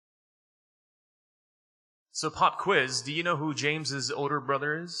So pop quiz, do you know who James's older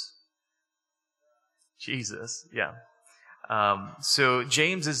brother is? Jesus, yeah. So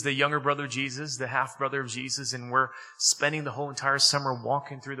James is the younger brother of Jesus, the half brother of Jesus, and we're spending the whole entire summer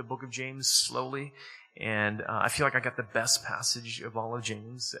walking through the book of James slowly. And I feel like I got the best passage of all of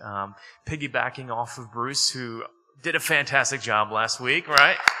James, piggybacking off of Bruce, who did a fantastic job last week,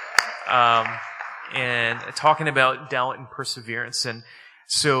 right? And talking about doubt and perseverance. And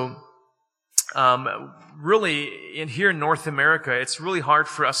so really, here in North America, it's really hard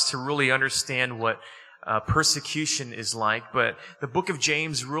for us to really understand what persecution is like, but the book of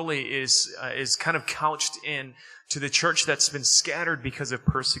James really is kind of couched in to the church that's been scattered because of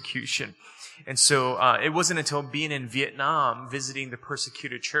persecution. And so it wasn't until being in Vietnam, visiting the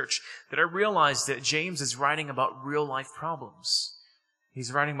persecuted church, that I realized that James is writing about real life problems.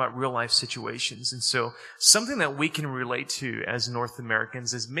 He's writing about real life situations. And so something that we can relate to as North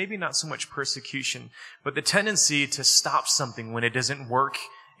Americans is maybe not so much persecution, but the tendency to stop something when it doesn't work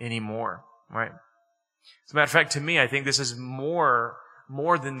anymore, right? As a matter of fact, to me, I think this is more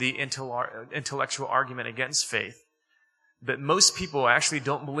than the intellectual argument against faith. But most people actually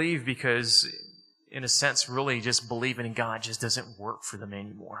don't believe because, in a sense, really just believing in God just doesn't work for them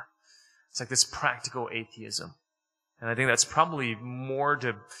anymore. It's like this practical atheism. And I think that's probably more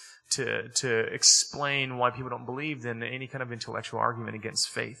to explain why people don't believe than any kind of intellectual argument against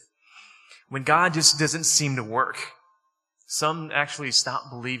faith. When God just doesn't seem to work, some actually stop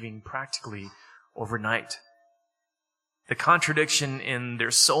believing practically overnight. The contradiction in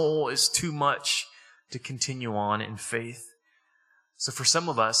their soul is too much to continue on in faith. So for some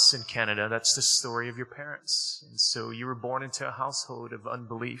of us in Canada, that's the story of your parents. And so you were born into a household of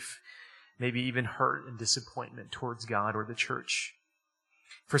unbelief, maybe even hurt and disappointment towards God or the church.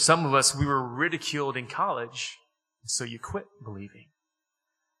 For some of us, we were ridiculed in college, so you quit believing.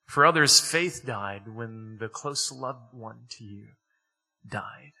 For others, faith died when the close loved one to you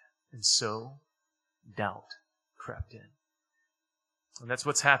died. And so doubt crept in. And that's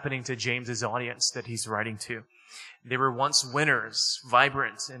what's happening to James's audience that he's writing to. They were once winners,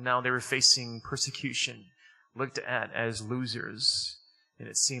 vibrant, and now they were facing persecution, looked at as losers, and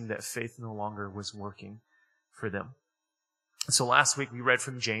it seemed that faith no longer was working for them. So last week we read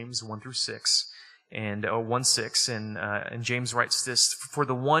from James 1-6, and 1:6, and James writes this: "For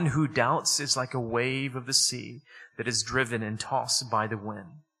the one who doubts is like a wave of the sea that is driven and tossed by the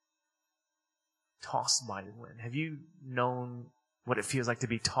wind." Tossed by the wind. Have you known what it feels like to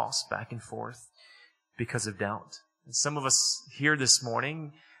be tossed back and forth because of doubt? And some of us here this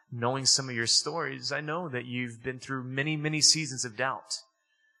morning, knowing some of your stories, I know that you've been through many, many seasons of doubt.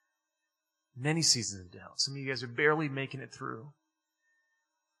 Many seasons of doubt. Some of you guys are barely making it through.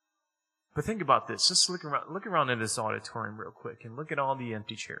 But think about this. Just look around in this auditorium real quick and look at all the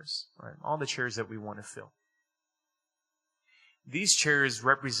empty chairs, right? All the chairs that we want to fill. These chairs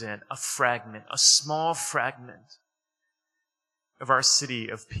represent a fragment, a small fragment of our city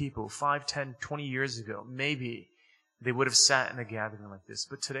of people 5, 10, 20 years ago. Maybe they would have sat in a gathering like this,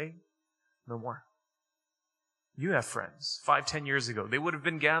 but today, no more. You have friends 5, 10 years ago. They would have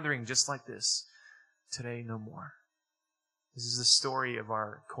been gathering just like this. Today, no more. This is the story of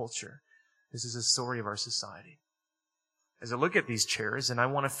our culture. This is the story of our society. As I look at these chairs, and I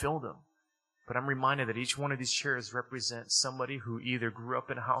want to fill them, but I'm reminded that each one of these chairs represents somebody who either grew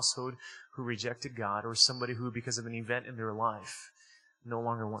up in a household who rejected God, or somebody who, because of an event in their life, no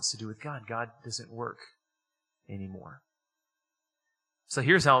longer wants to do with God. God doesn't work anymore. So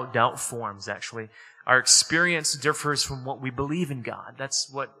here's how doubt forms, actually. Our experience differs from what we believe in God. That's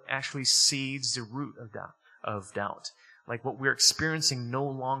what actually seeds the root of doubt. Like what we're experiencing no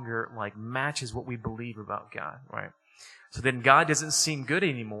longer matches what we believe about God, right? So then God doesn't seem good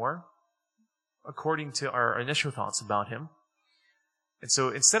anymore, according to our initial thoughts about Him. And so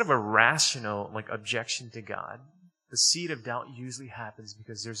instead of a rational objection to God, the seed of doubt usually happens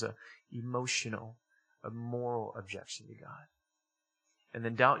because there's a moral objection to God. And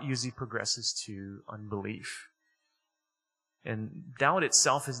then doubt usually progresses to unbelief. And doubt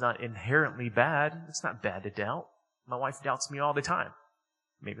itself is not inherently bad. It's not bad to doubt. My wife doubts me all the time.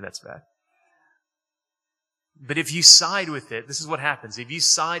 Maybe that's bad. But if you side with it, this is what happens. If you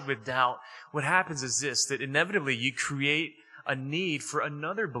side with doubt, what happens is this, that inevitably you create a need for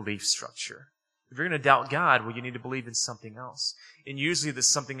another belief structure. If you're going to doubt God, well, you need to believe in something else. And usually the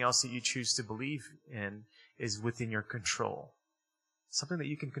something else that you choose to believe in is within your control. Something that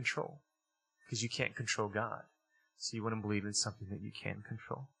you can control. Because you can't control God. So you want to believe in something that you can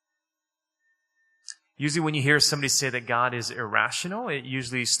control. Usually when you hear somebody say that God is irrational, it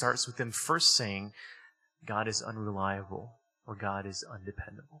usually starts with them first saying God is unreliable or God is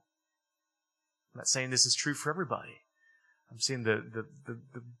undependable. I'm not saying this is true for everybody. I'm saying the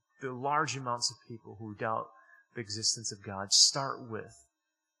large amounts of people who doubt the existence of God start with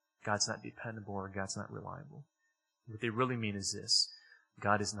God's not dependable or God's not reliable. What they really mean is this: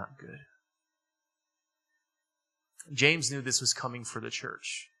 God is not good. James knew this was coming for the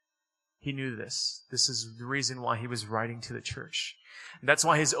church. He knew this. This is the reason why he was writing to the church. And that's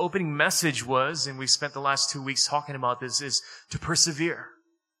why his opening message was, and we spent the last 2 weeks talking about this, is to persevere,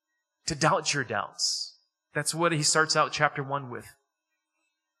 to doubt your doubts. That's what he starts out chapter 1 with.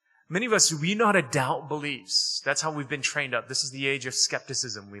 Many of us, we know how to doubt beliefs. That's how we've been trained up. This is the age of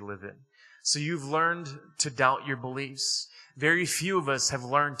skepticism we live in. So you've learned to doubt your beliefs. Very few of us have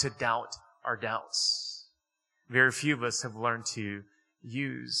learned to doubt our doubts. Very few of us have learned to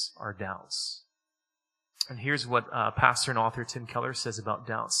use our doubts. And here's what pastor and author Tim Keller says about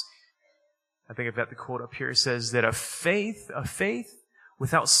doubts. I think I've got the quote up here. It says that a faith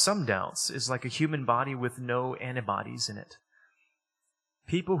without some doubts is like a human body with no antibodies in it.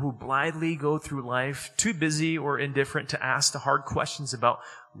 People who blithely go through life too busy or indifferent to ask the hard questions about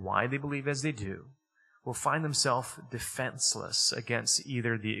why they believe as they do will find themselves defenseless against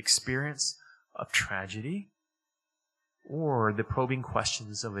either the experience of tragedy or the probing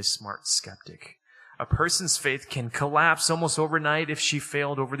questions of a smart skeptic. A person's faith can collapse almost overnight if she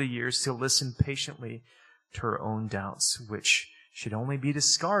failed over the years to listen patiently to her own doubts, which should only be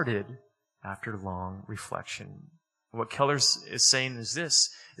discarded after long reflection. What Keller is saying is this,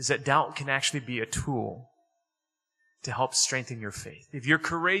 is that doubt can actually be a tool to help strengthen your faith. If you're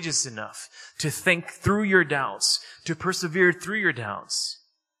courageous enough to think through your doubts, to persevere through your doubts,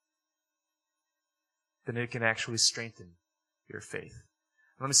 then it can actually strengthen your faith.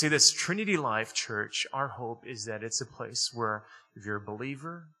 Let me say this, Trinity Life Church, our hope is that it's a place where if you're a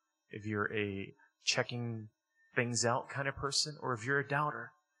believer, if you're a checking things out kind of person, or if you're a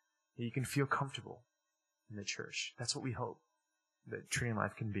doubter, you can feel comfortable in the church. That's what we hope that Trinity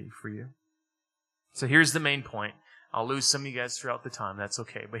Life can be for you. So here's the main point. I'll lose some of you guys throughout the time. That's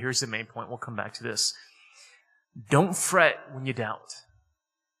okay. But here's the main point. We'll come back to this. Don't fret when you doubt.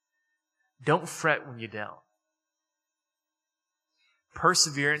 Don't fret when you doubt.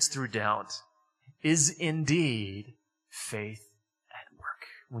 Perseverance through doubt is indeed faith at work.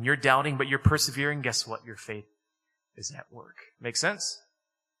 When you're doubting but you're persevering, guess what? Your faith is at work. Make sense?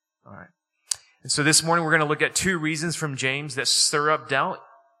 All right. And so this morning we're going to look at 2 reasons from James that stir up doubt,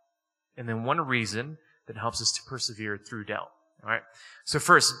 and then 1 reason that helps us to persevere through doubt. All right. So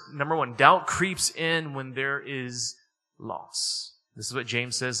first, number 1, doubt creeps in when there is loss. This is what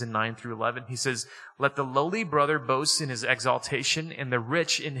James says in 9 through 11. He says, "Let the lowly brother boast in his exaltation and the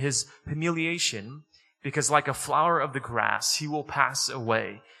rich in his humiliation, because like a flower of the grass, he will pass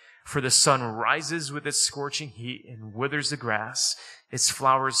away. For the sun rises with its scorching heat and withers the grass. Its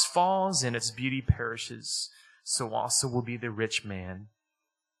flowers falls and its beauty perishes. So also will the rich man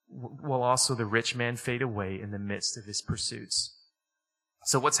fade away in the midst of his pursuits."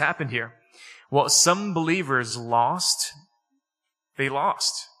 So what's happened here? Well, some believers lost. They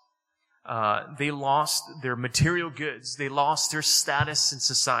lost their material goods. They lost their status in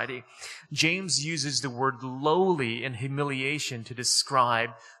society. James uses the word lowly and humiliation to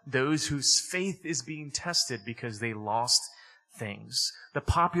describe those whose faith is being tested because they lost things. The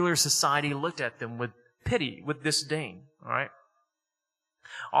popular society looked at them with pity, with disdain. All right.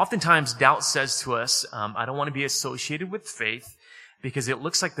 Oftentimes, doubt says to us, I don't want to be associated with faith because it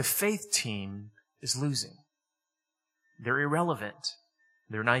looks like the faith team is losing. They're irrelevant.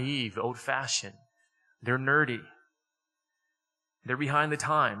 They're naive, old-fashioned. They're nerdy. They're behind the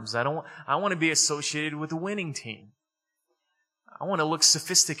times. I want to be associated with a winning team. I want to look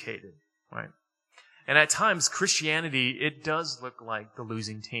sophisticated, right? And at times, Christianity, it does look like the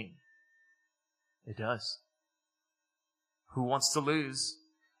losing team. It does. Who wants to lose?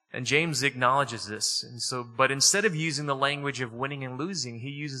 And James acknowledges this. And so, but instead of using the language of winning and losing, he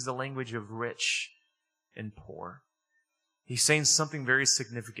uses the language of rich and poor. He's saying something very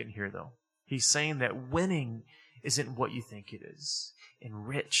significant here, though. He's saying that winning isn't what you think it is, and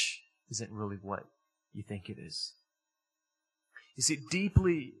rich isn't really what you think it is. You see,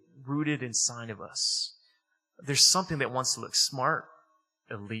 deeply rooted inside of us, there's something that wants to look smart,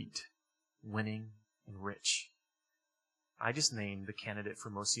 elite, winning, and rich. I just named the candidate for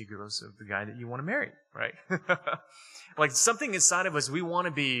most of you girls of the guy that you want to marry, right? Like something inside of us, we want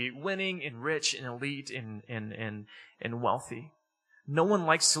to be winning and rich and elite and wealthy. No one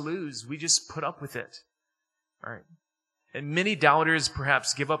likes to lose. We just put up with it, right? And many doubters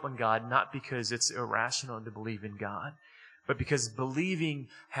perhaps give up on God, not because it's irrational to believe in God, but because believing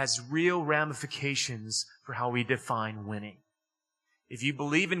has real ramifications for how we define winning. If you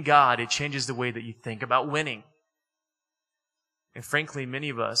believe in God, it changes the way that you think about winning. And frankly, many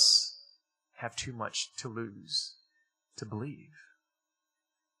of us have too much to lose to believe.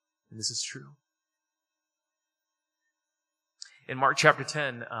 And this is true. In Mark chapter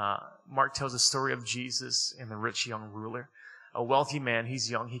 10, Mark tells a story of Jesus and the rich young ruler. A wealthy man,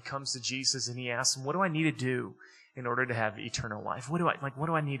 he's young, he comes to Jesus and he asks him, what do I need to do in order to have eternal life? What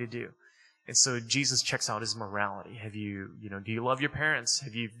do I need to do? And so Jesus checks out his morality. Do you love your parents?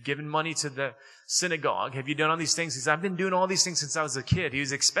 Have you given money to the synagogue? Have you done all these things? He says, I've been doing all these things since I was a kid. He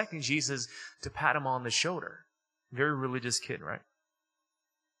was expecting Jesus to pat him on the shoulder. Very religious kid, right?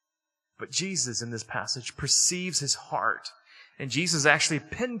 But Jesus in this passage perceives his heart. And Jesus actually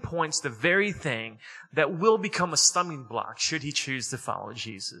pinpoints the very thing that will become a stumbling block should he choose to follow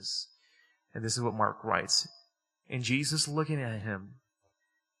Jesus. And this is what Mark writes. And Jesus, looking at him,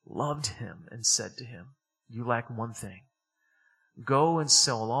 loved him and said to him, you lack one thing. Go and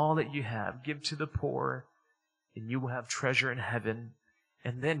sell all that you have, give to the poor, and you will have treasure in heaven,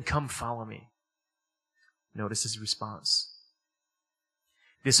 and then come follow me. Notice his response.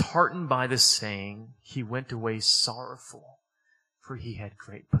 Disheartened by this saying, he went away sorrowful, for he had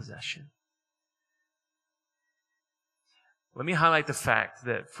great possession. Let me highlight the fact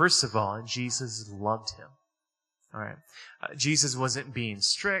that, first of all, Jesus loved him. All right. Jesus wasn't being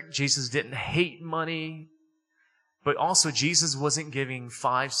strict. Jesus didn't hate money. But also, Jesus wasn't giving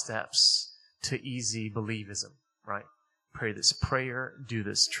 5 steps to easy believism, right? Pray this prayer, do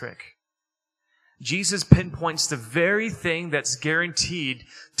this trick. Jesus pinpoints the very thing that's guaranteed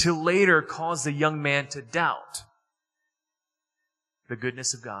to later cause the young man to doubt the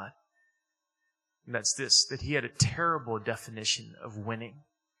goodness of God. And that's this, that he had a terrible definition of winning.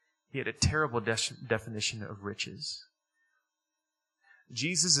 He had a terrible definition of riches.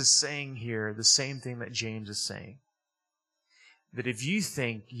 Jesus is saying here the same thing that James is saying. That if you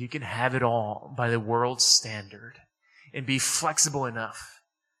think you can have it all by the world's standard and be flexible enough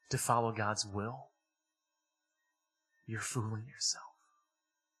to follow God's will, you're fooling yourself.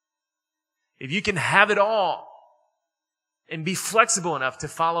 If you can have it all and be flexible enough to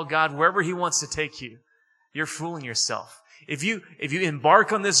follow God wherever He wants to take you, you're fooling yourself. If you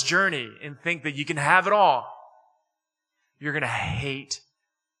embark on this journey and think that you can have it all, you're going to hate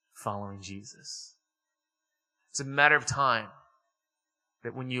following Jesus. It's a matter of time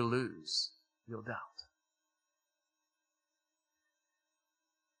that when you lose, you'll doubt.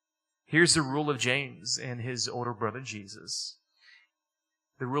 Here's the rule of James and his older brother Jesus.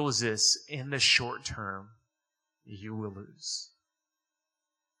 The rule is this: in the short term, you will lose.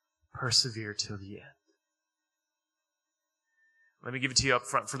 Persevere till the end. Let me give it to you up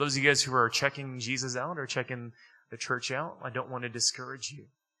front. For those of you guys who are checking Jesus out or checking the church out, I don't want to discourage you.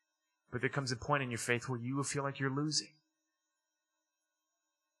 But there comes a point in your faith where you will feel like you're losing.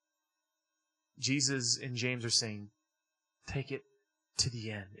 Jesus and James are saying, take it to the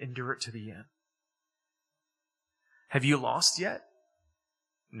end. Endure it to the end. Have you lost yet?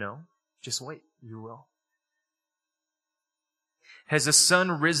 No. Just wait. You will. Has the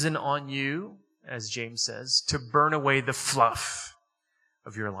sun risen on you, as James says, to burn away the fluff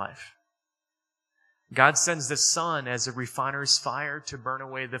of your life? God sends the sun as a refiner's fire to burn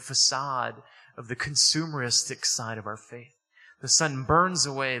away the facade of the consumeristic side of our faith. The sun burns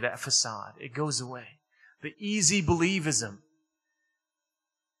away that facade. It goes away. The easy believism.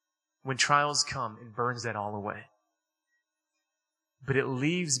 When trials come, it burns that all away. But it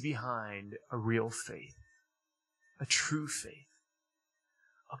leaves behind a real faith, a true faith,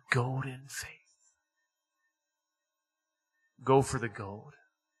 a golden faith. Go for the gold.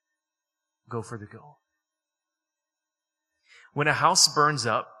 Go for the gold. When a house burns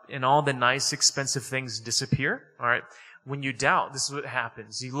up and all the nice, expensive things disappear, all right, when you doubt, this is what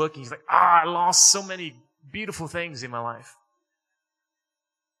happens. You look and you're like, I lost so many beautiful things in my life.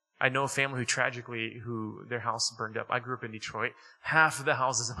 I know a family who their house burned up. I grew up in Detroit. Half of the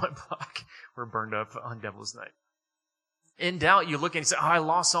houses on my block were burned up on Devil's Night. In doubt, you look and you say, I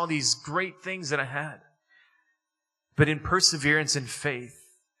lost all these great things that I had. But in perseverance and faith,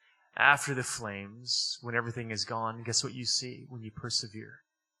 after the flames, when everything is gone, guess what you see when you persevere?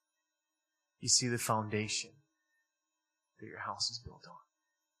 You see the foundation that your house is built on.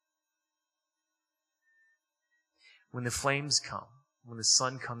 When the flames come, when the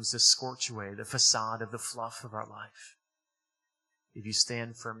sun comes to scorch away the facade of the fluff of our life, if you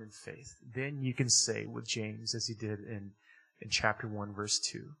stand firm in faith, then you can say with James, as he did in chapter 1, verse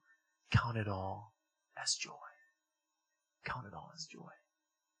 2, count it all as joy. Count it all as joy.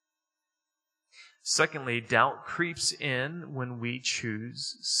 Secondly, doubt creeps in when we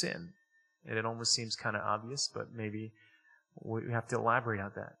choose sin. And it almost seems kind of obvious, but maybe We have to elaborate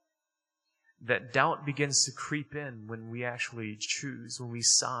on that. That doubt begins to creep in when we actually choose, when we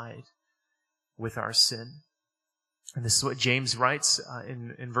side with our sin. And this is what James writes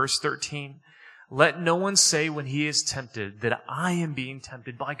in verse 13. Let no one say when he is tempted that I am being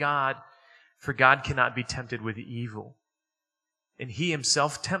tempted by God, for God cannot be tempted with evil. And he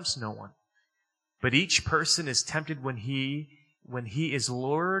himself tempts no one. But each person is tempted when he is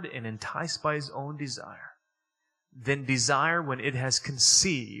lured and enticed by his own desire. Then desire, when it has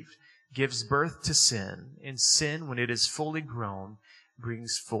conceived, gives birth to sin, and sin, when it is fully grown,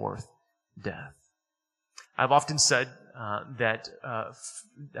 brings forth death. I've often said that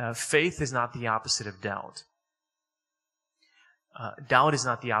faith is not the opposite of doubt. Doubt is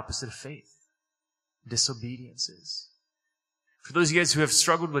not the opposite of faith. Disobedience is. For those of you guys who have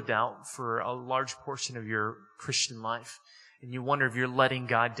struggled with doubt for a large portion of your Christian life, and you wonder if you're letting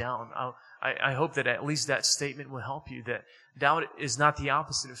God down, I hope that at least that statement will help you, that doubt is not the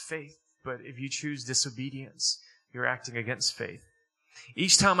opposite of faith, but if you choose disobedience, you're acting against faith.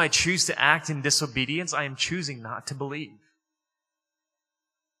 Each time I choose to act in disobedience, I am choosing not to believe.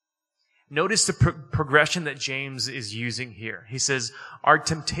 Notice the progression that James is using here. He says, our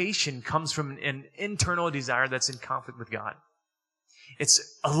temptation comes from an internal desire that's in conflict with God.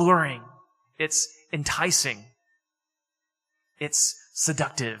 It's alluring. It's enticing. It's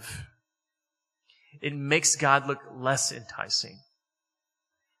seductive. It makes God look less enticing.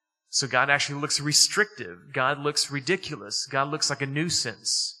 So God actually looks restrictive. God looks ridiculous. God looks like a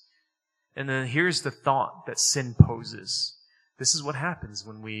nuisance. And then here's the thought that sin poses. This is what happens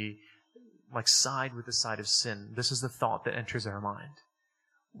when we side with the side of sin. This is the thought that enters our mind.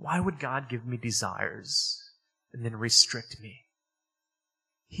 Why would God give me desires and then restrict me?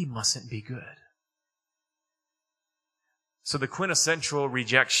 He mustn't be good. So the quintessential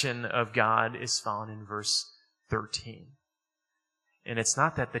rejection of God is found in verse 13. And it's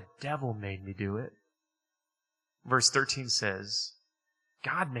not that the devil made me do it. Verse 13 says,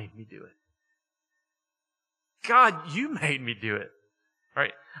 God made me do it. God, you made me do it.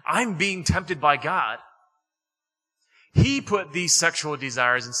 Right? I'm being tempted by God. He put these sexual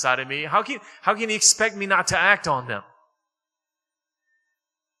desires inside of me. How can he expect me not to act on them?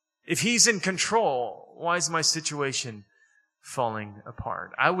 If he's in control, why is my situation falling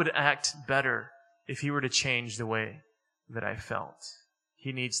apart? I would act better if he were to change the way that I felt.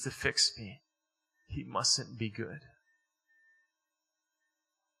 He needs to fix me. He mustn't be good.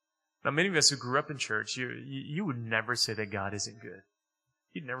 Now, many of us who grew up in church, you would never say that God isn't good.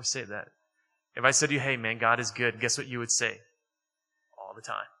 You'd never say that. If I said to you, hey man, God is good, guess what you would say? All the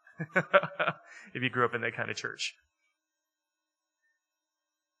time. If you grew up in that kind of church.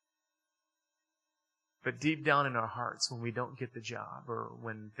 But deep down in our hearts, when we don't get the job or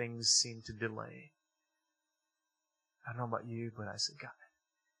when things seem to delay, I don't know about you, but I said, God,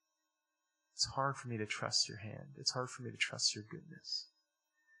 it's hard for me to trust your hand. It's hard for me to trust your goodness.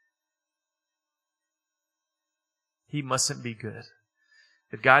 He mustn't be good.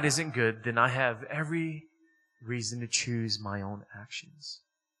 If God isn't good, then I have every reason to choose my own actions.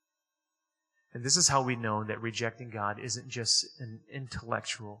 And this is how we know that rejecting God isn't just an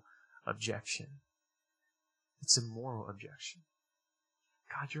intellectual objection. It's a moral objection.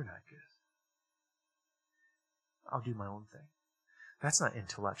 God, you're not good. I'll do my own thing. That's not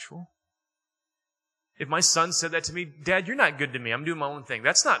intellectual. If my son said that to me, Dad, you're not good to me. I'm doing my own thing.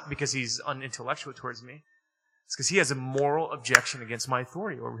 That's not because he's unintellectual towards me. It's because he has a moral objection against my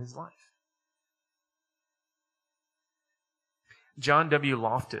authority over his life. John W.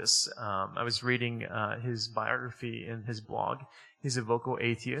 Loftus, I was reading his biography in his blog. He's a vocal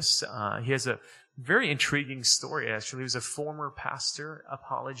atheist. He has a very intriguing story, actually. He was a former pastor,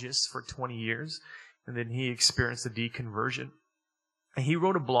 apologist for 20 years, and then he experienced a deconversion. And he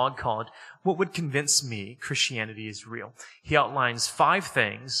wrote a blog called, What Would Convince Me Christianity is Real? He outlines 5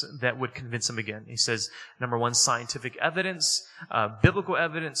 things that would convince him again. He says, number 1, scientific evidence, biblical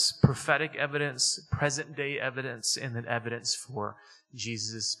evidence, prophetic evidence, present-day evidence, and then evidence for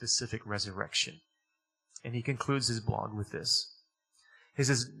Jesus' specific resurrection. And he concludes his blog with this. He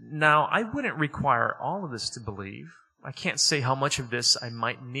says, now, I wouldn't require all of this to believe. I can't say how much of this I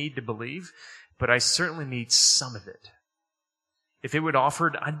might need to believe, but I certainly need some of it. If it were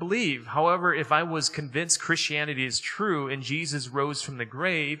offered, I'd believe. However, if I was convinced Christianity is true and Jesus rose from the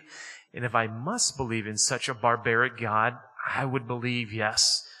grave, and if I must believe in such a barbaric God, I would believe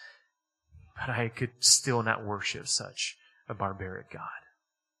yes. But I could still not worship such a barbaric God.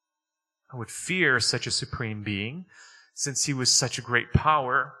 I would fear such a supreme being, since he was such a great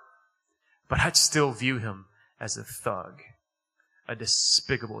power, but I'd still view him as a thug, a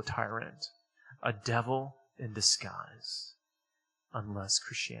despicable tyrant, a devil in disguise. unless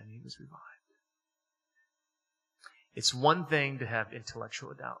Christianity was revived. It's one thing to have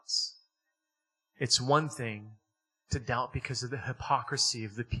intellectual doubts. It's one thing to doubt because of the hypocrisy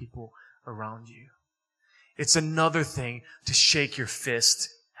of the people around you. It's another thing to shake your fist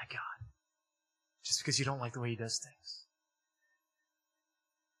at God just because you don't like the way He does things.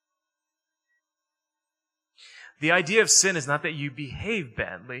 The idea of sin is not that you behave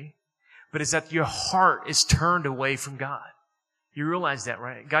badly, but it's that your heart is turned away from God. You realize that,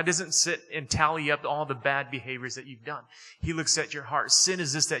 right? God doesn't sit and tally up all the bad behaviors that you've done. He looks at your heart. Sin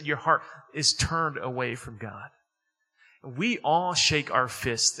is this, that your heart is turned away from God. We all shake our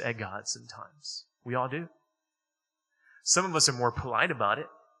fists at God sometimes. We all do. Some of us are more polite about it.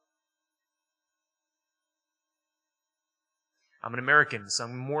 I'm an American, so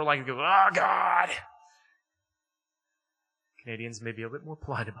I'm more likely to go, "Oh, God!" Canadians may be a bit more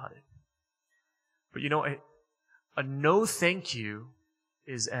polite about it. But you know, a no thank you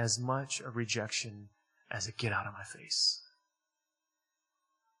is as much a rejection as a get out of my face.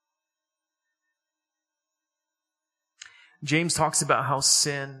 James talks about how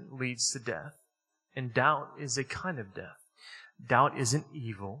sin leads to death, and doubt is a kind of death. Doubt isn't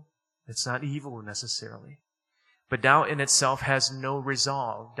evil. It's not evil necessarily. But doubt in itself has no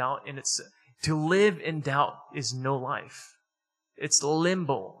resolve. To live in doubt is no life. It's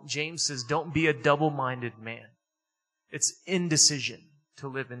limbo. James says, don't be a double-minded man. It's indecision to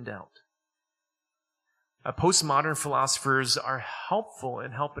live in doubt. Postmodern philosophers are helpful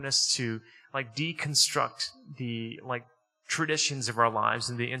in helping us to deconstruct the traditions of our lives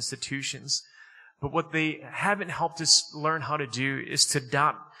and the institutions. But what they haven't helped us learn how to do is to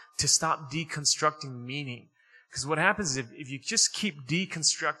stop deconstructing meaning. Because what happens is if you just keep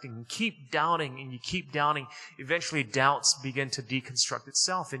deconstructing and keep doubting and you keep doubting, eventually doubts begin to deconstruct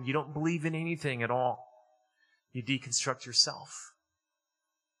itself and you don't believe in anything at all. You deconstruct yourself.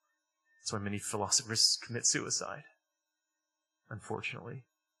 That's why many philosophers commit suicide, unfortunately.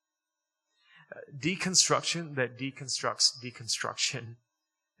 Deconstruction that deconstructs deconstruction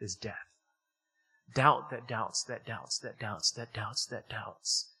is death. Doubt that doubts, that doubts, that doubts, that doubts, that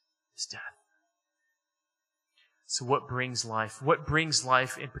doubts is death. So what brings life? What brings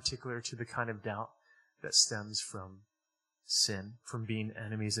life in particular to the kind of doubt that stems from sin, from being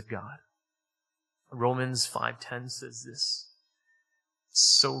enemies of God? Romans 5:10 says this.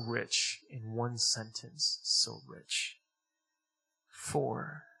 So rich in one sentence, so rich.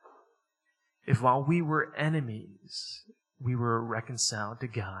 For if while we were enemies, we were reconciled to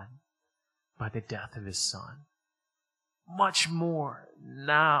God by the death of His Son, much more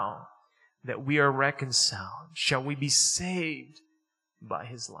now that we are reconciled, shall we be saved by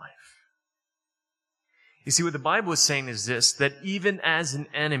His life. You see, what the Bible is saying is this, that even as an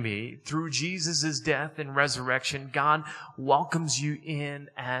enemy, through Jesus' death and resurrection, God welcomes you in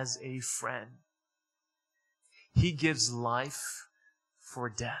as a friend. He gives life for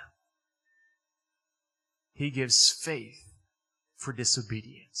death. He gives faith for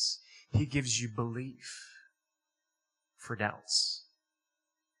disobedience. He gives you belief for doubts.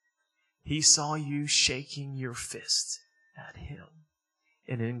 He saw you shaking your fist at Him.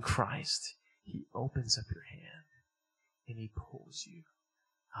 And in Christ, He opens up your hand and He pulls you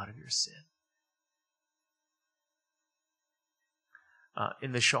out of your sin.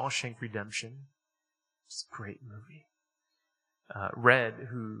 In The Shawshank Redemption, it's a great movie. Red,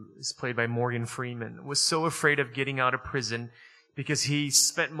 who is played by Morgan Freeman, was so afraid of getting out of prison because he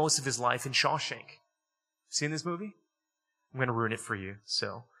spent most of his life in Shawshank. Seen this movie? I'm going to ruin it for you,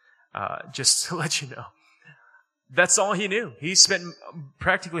 so just to let you know. That's all he knew. He spent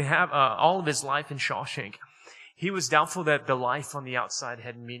practically all of his life in Shawshank. He was doubtful that the life on the outside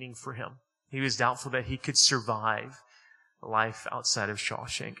had meaning for him. He was doubtful that he could survive life outside of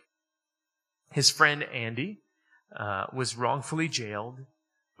Shawshank. His friend Andy was wrongfully jailed,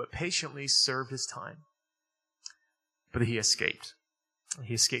 but patiently served his time. But he escaped.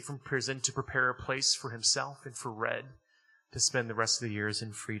 He escaped from prison to prepare a place for himself and for Red to spend the rest of the years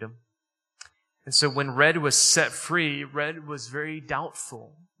in freedom. And so when Red was set free, Red was very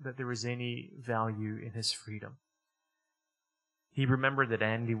doubtful that there was any value in his freedom. He remembered that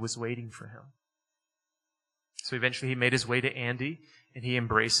Andy was waiting for him. So eventually he made his way to Andy and he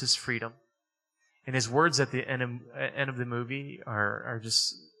embraced his freedom. And his words at the end of the movie are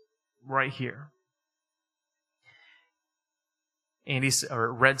just right here.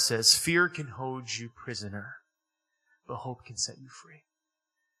 Red says, "Fear can hold you prisoner, but hope can set you free."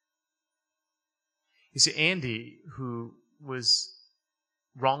 You see, Andy, who was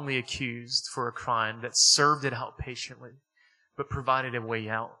wrongly accused for a crime that served it out patiently, but provided a way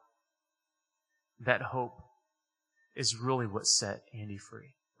out, that hope is really what set Andy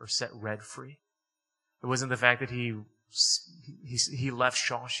free, or set Red free. It wasn't the fact that he left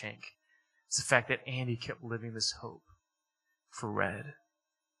Shawshank. It's the fact that Andy kept living this hope for Red.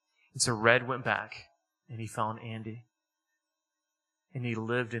 And so Red went back and he found Andy. And he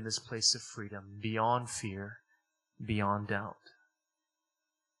lived in this place of freedom, beyond fear, beyond doubt.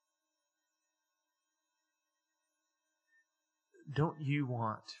 Don't you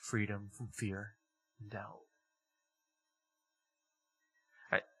want freedom from fear and doubt?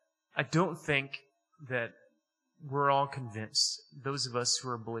 I don't think that we're all convinced, those of us who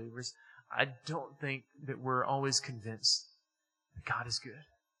are believers, I don't think that we're always convinced that God is good.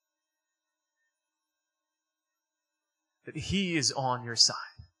 That He is on your side.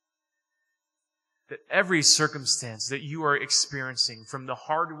 That every circumstance that you are experiencing, from the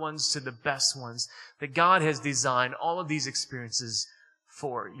hard ones to the best ones, that God has designed all of these experiences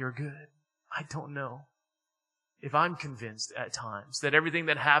for your good. I don't know if I'm convinced at times that everything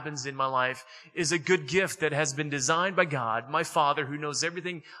that happens in my life is a good gift that has been designed by God, my Father, who knows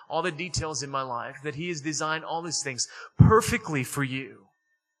everything, all the details in my life, that He has designed all these things perfectly for you.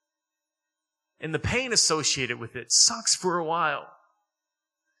 And the pain associated with it sucks for a while.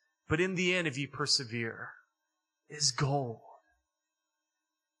 But in the end, if you persevere, is gold.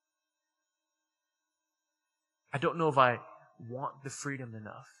 I don't know if I want the freedom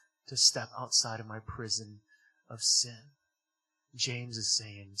enough to step outside of my prison of sin. James is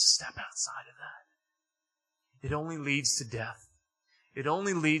saying, step outside of that. It only leads to death. It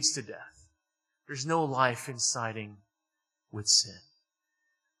only leads to death. There's no life in siding with sin.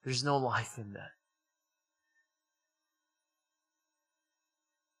 There's no life in that.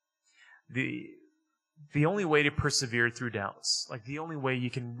 The only way to persevere through doubts, like the only way you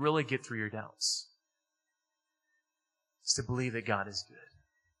can really get through your doubts, is to believe that God is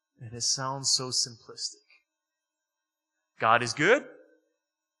good. And it sounds so simplistic. God is good?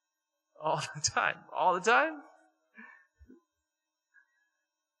 All the time. All the time?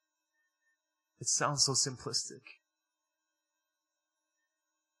 It sounds so simplistic.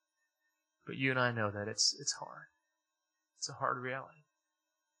 But you and I know that it's hard. It's a hard reality.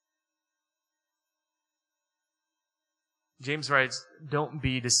 James writes, don't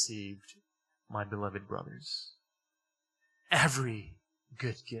be deceived, my beloved brothers. Every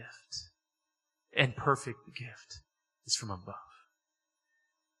good gift and perfect gift is from above,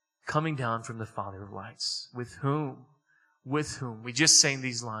 coming down from the Father of lights, with whom, we just sang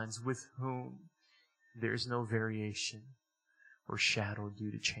these lines, with whom there is no variation or shadow due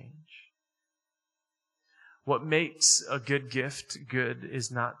to change. What makes a good gift good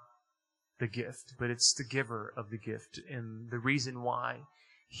is not the gift, but it's the giver of the gift and the reason why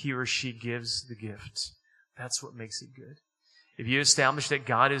he or she gives the gift. That's what makes it good. If you establish that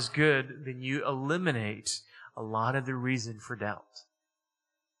God is good, then you eliminate a lot of the reason for doubt.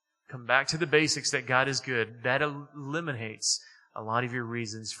 Come back to the basics that God is good. That eliminates a lot of your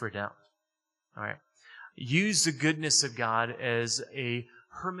reasons for doubt. All right. Use the goodness of God as a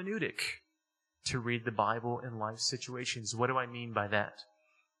hermeneutic to read the Bible in life situations. What do I mean by that?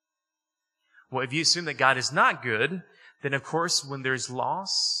 Well, if you assume that God is not good, then of course when there's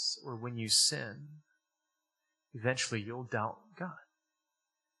loss or when you sin, eventually you'll doubt God.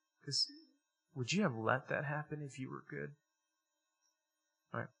 Because would you have let that happen if you were good?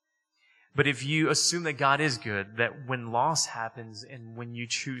 All right. But if you assume that God is good, that when loss happens and when you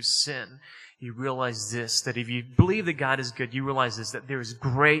choose sin, you realize this, that if you believe that God is good, you realize this, that there is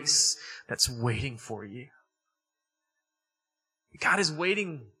grace that's waiting for you. God is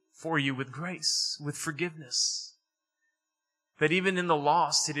waiting for you with grace, with forgiveness. That even in the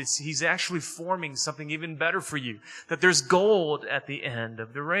loss, He's actually forming something even better for you. That there's gold at the end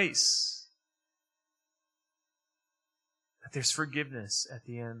of the race. That there's forgiveness at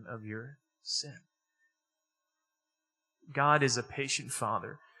the end of your sin. God is a patient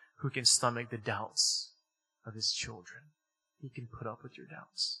Father who can stomach the doubts of His children. He can put up with your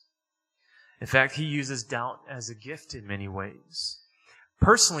doubts. In fact, He uses doubt as a gift in many ways.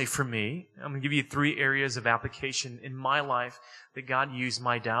 Personally, for me, I'm going to give you 3 areas of application in my life that God used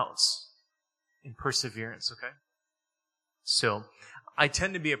my doubts in perseverance, okay? So, I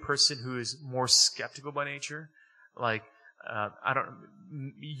tend to be a person who is more skeptical by nature. Like,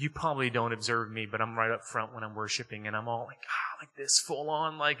 you probably don't observe me, but I'm right up front when I'm worshiping and I'm all like this, full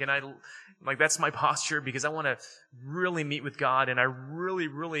on, that's my posture because I want to really meet with God and I really,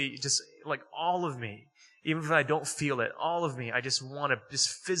 really just, all of me, even if I don't feel it, all of me, I just want to just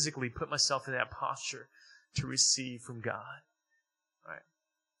physically put myself in that posture to receive from God. Right?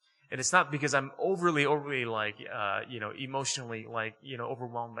 And it's not because I'm overly, emotionally,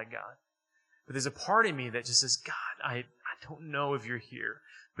 overwhelmed by God. But there's a part of me that just says, God, I don't know if you're here.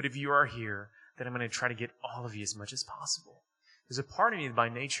 But if you are here, then I'm going to try to get all of you as much as possible. There's a part of me that by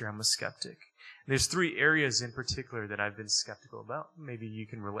nature I'm a skeptic. There's 3 areas in particular that I've been skeptical about. Maybe you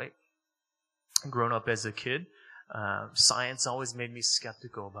can relate. Growing up as a kid, science always made me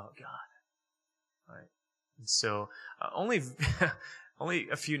skeptical about God. Right? And so only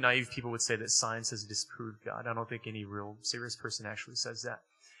a few naive people would say that science has disproved God. I don't think any real serious person actually says that.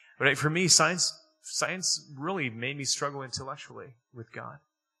 But for me, science really made me struggle intellectually with God.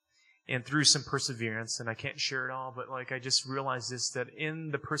 And through some perseverance, and I can't share it all, but I just realized this, that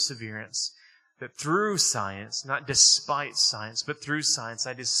in the perseverance, that through science, not despite science, but through science,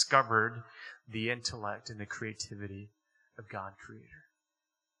 I discovered the intellect and the creativity of God Creator.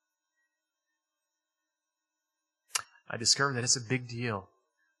 I discovered that it's a big deal.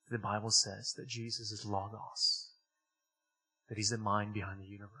 The Bible says that Jesus is Logos, that He's the mind behind the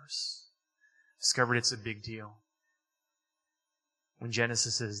universe. Discovered it's a big deal. When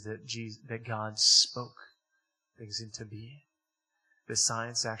Genesis says that God spoke things into being, the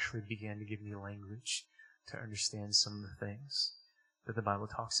science actually began to give me language to understand some of the things that the Bible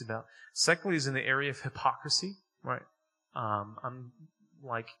talks about. Secondly is in the area of hypocrisy, right? I'm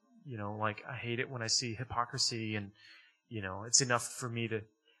I hate it when I see hypocrisy, and, it's enough for me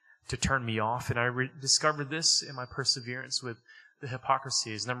to turn me off. And I discovered this in my perseverance with the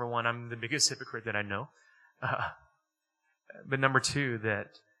hypocrisy is, number one, I'm the biggest hypocrite that I know. But number 2,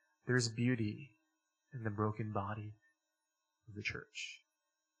 that there's beauty in the broken body of the church.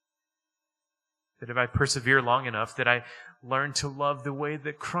 That if I persevere long enough, that I learn to love the way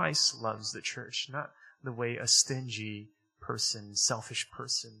that Christ loves the church, not the way a stingy person, selfish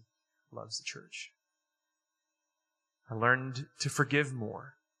person loves the church. I learned to forgive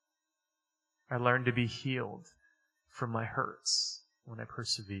more. I learned to be healed from my hurts when I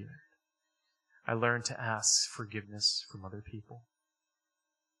persevered. I learned to ask forgiveness from other people.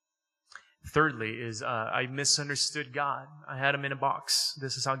 Thirdly is I misunderstood God. I had Him in a box.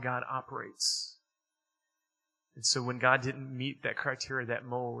 This is how God operates. And so when God didn't meet that criteria, that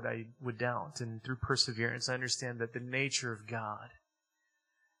mold, I would doubt. And through perseverance, I understand that the nature of God,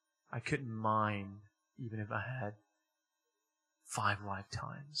 I couldn't mind even if I had 5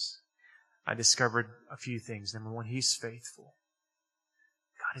 lifetimes. I discovered a few things. Number 1, He's faithful.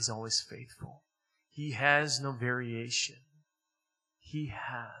 God is always faithful. He has no variation. He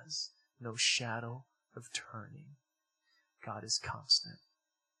has no shadow of turning. God is constant.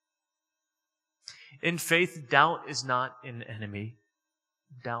 In faith, doubt is not an enemy.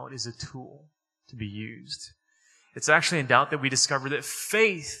 Doubt is a tool to be used. It's actually in doubt that we discover that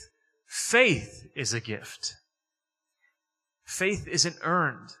faith is a gift. Faith isn't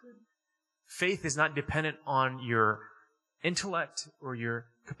earned. Faith is not dependent on your intellect or your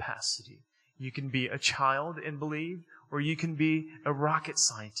capacity. You can be a child and believe, or you can be a rocket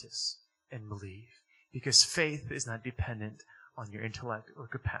scientist and believe. Because faith is not dependent on your intellect or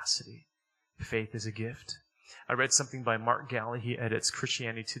capacity. Faith is a gift. I read something by Mark Galli. He edits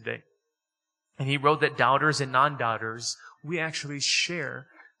Christianity Today. And he wrote that doubters and non-doubters, we actually share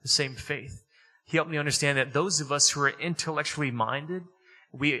the same faith. He helped me understand that those of us who are intellectually minded,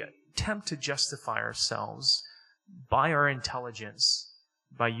 we attempt to justify ourselves by our intelligence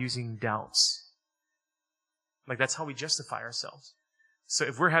by using doubts. That's how we justify ourselves. So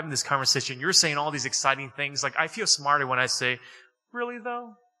if we're having this conversation, you're saying all these exciting things, I feel smarter when I say, really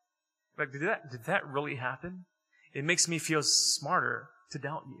though? Did that really happen? It makes me feel smarter to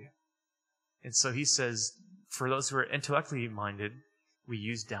doubt you. And so he says, for those who are intellectually minded, we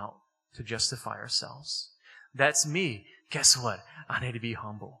use doubt to justify ourselves. That's me. Guess what? I need to be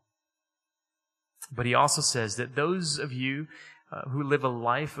humble. But he also says that those of you who live a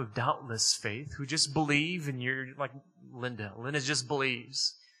life of doubtless faith, who just believe, and you're like Linda. Linda just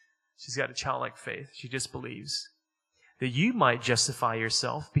believes. She's got a childlike faith. She just believes. That you might justify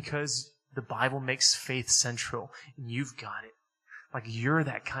yourself because the Bible makes faith central and you've got it. You're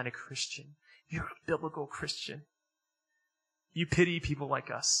that kind of Christian. You're a biblical Christian. You pity people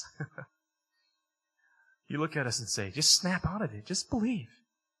like us. You look at us and say, just snap out of it. Just believe.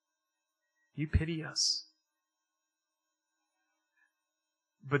 You pity us.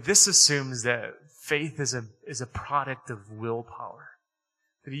 But this assumes that faith is a product of willpower.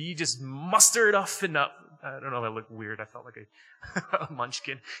 That you just muster it up enough. I don't know if I look weird. I felt like a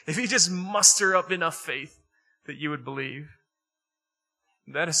munchkin. If you just muster up enough faith that you would believe,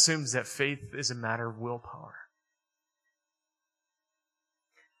 that assumes that faith is a matter of willpower.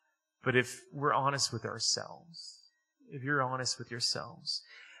 But if we're honest with ourselves, if you're honest with yourselves,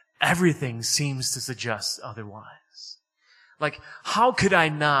 everything seems to suggest otherwise. Like, how could I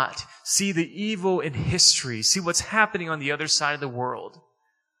not see the evil in history, see what's happening on the other side of the world?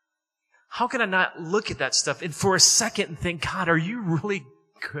 How can I not look at that stuff and for a second think, God, are you really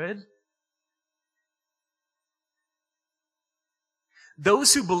good?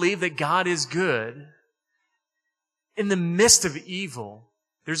 Those who believe that God is good, in the midst of evil,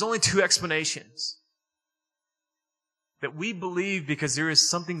 there's only two explanations. That we believe because there is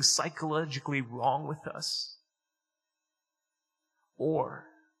something psychologically wrong with us. Or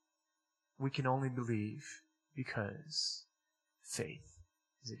we can only believe because faith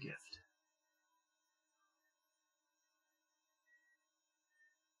is a gift.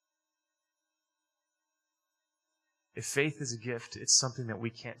 If faith is a gift, it's something that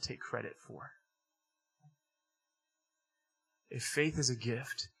we can't take credit for. If faith is a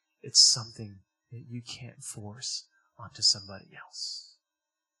gift, it's something that you can't force onto somebody else.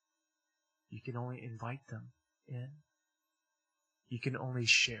 You can only invite them in. You can only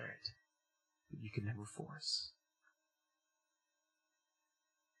share it, but you can never force.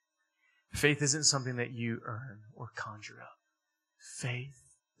 Faith isn't something that you earn or conjure up.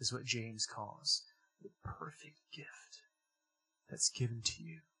 Faith is what James calls the perfect gift that's given to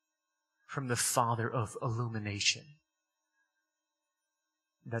you from the Father of illumination.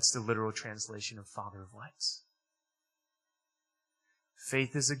 That's the literal translation of Father of lights.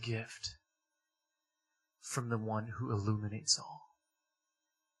 Faith is a gift from the one who illuminates all.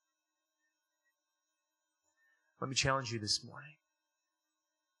 Let me challenge you this morning.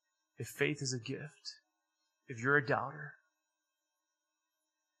 If faith is a gift, if you're a doubter,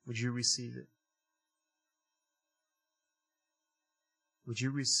 would you receive it? Would you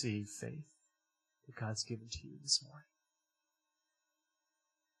receive faith that God's given to you this morning?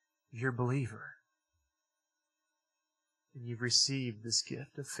 If you're a believer and you've received this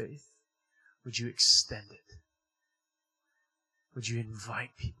gift of faith, would you extend it? Would you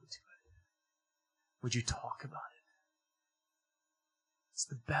invite people to it? Would you talk about it? It's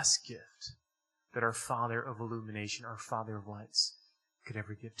the best gift that our Father of illumination, our Father of lights, could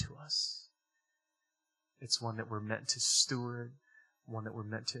ever give to us. It's one that we're meant to steward, one that we're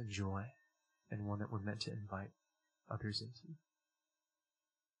meant to enjoy, and one that we're meant to invite others into.